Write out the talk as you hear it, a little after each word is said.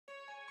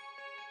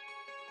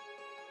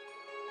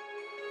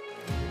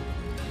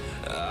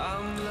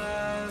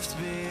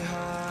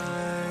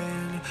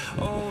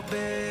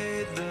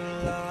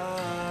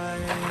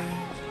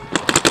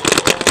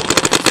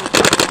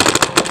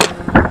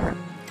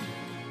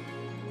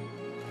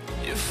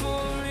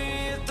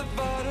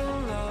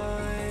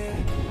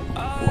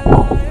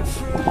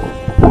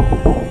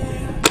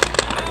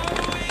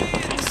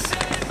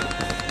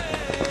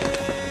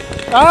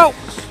Oh!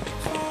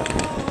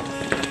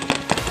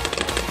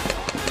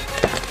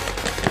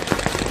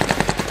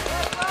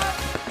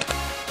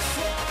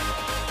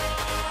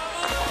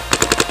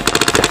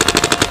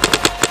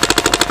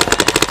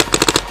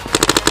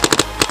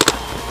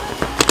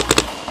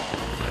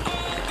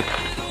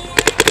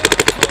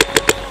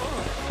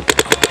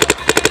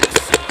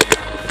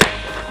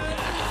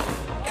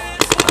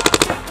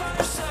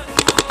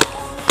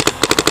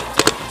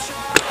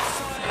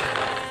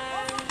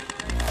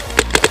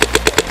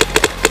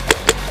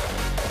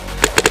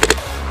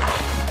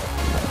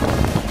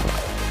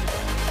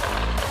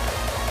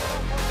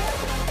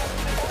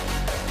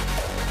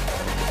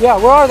 Yeah,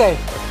 where are they?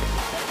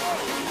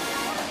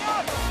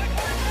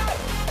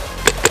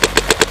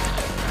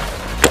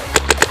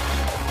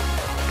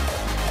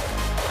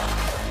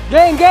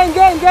 Gain, gain,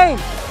 gain, gain!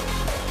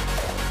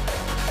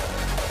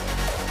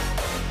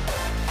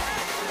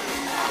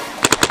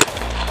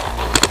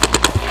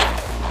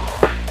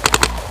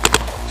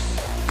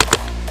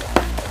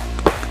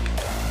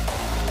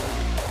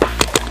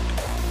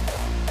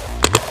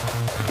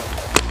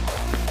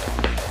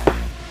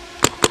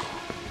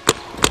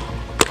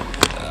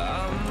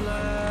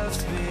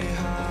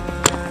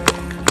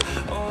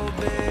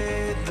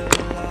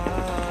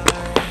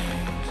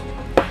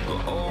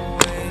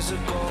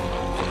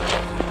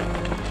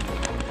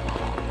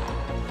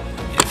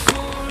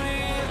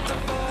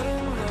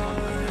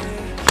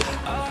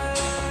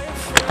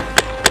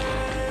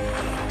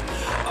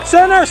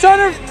 Center,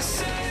 center,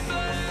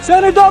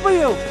 center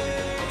W.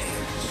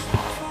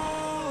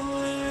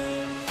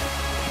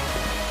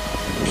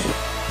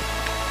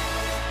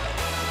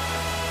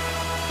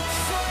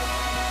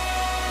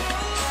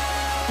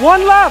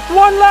 One left,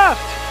 one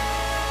left.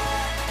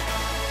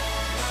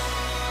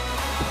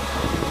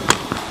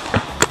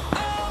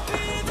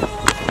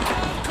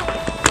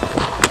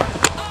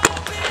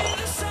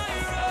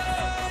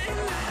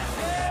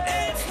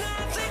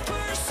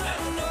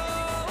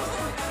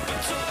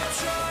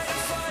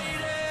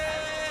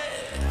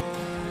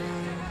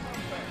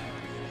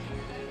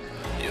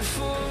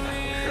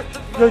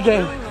 Good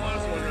game.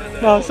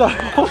 No, sorry.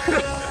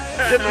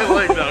 Hit my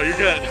leg though, you're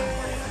good.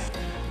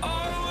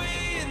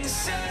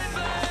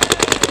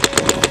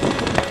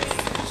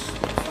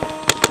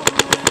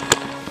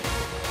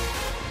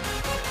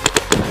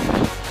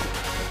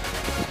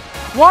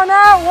 One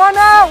out, one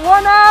out,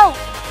 one out!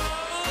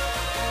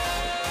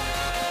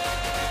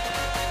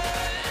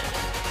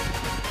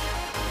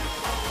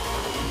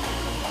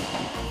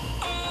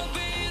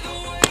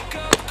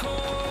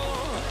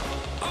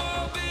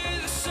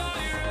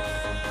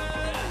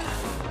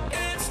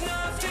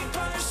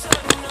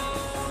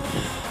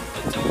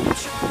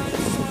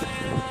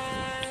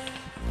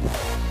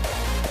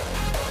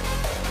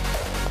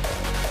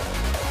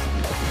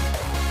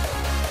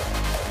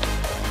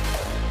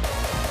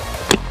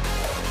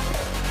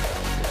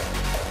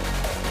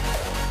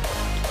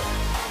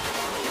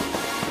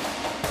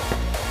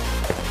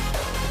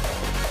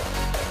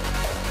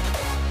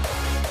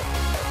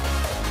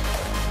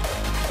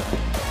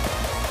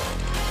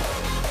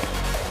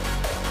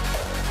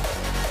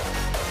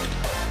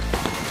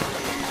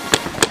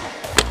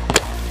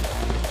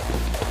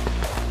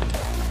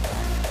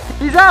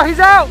 He's out, he's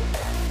out!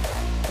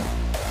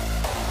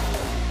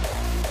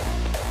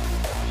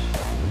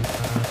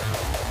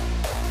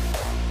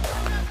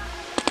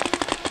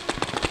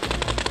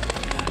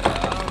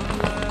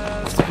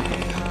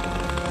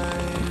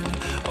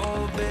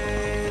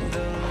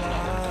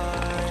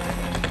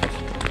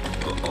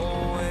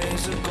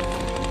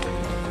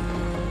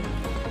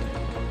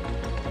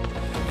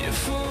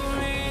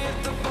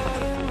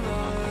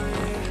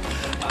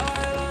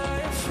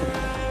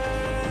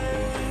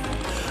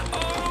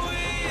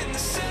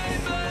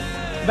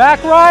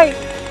 Back right.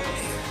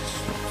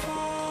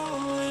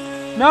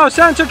 No,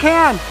 center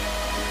can.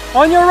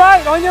 On your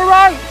right, on your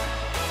right.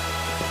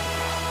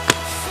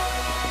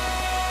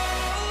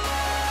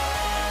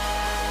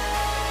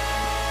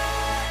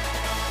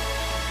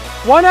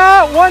 One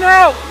out, one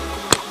out.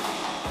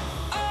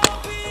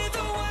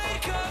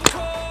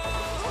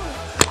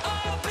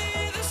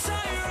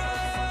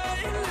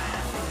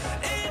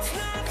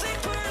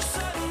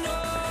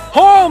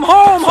 Home,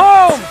 home, home.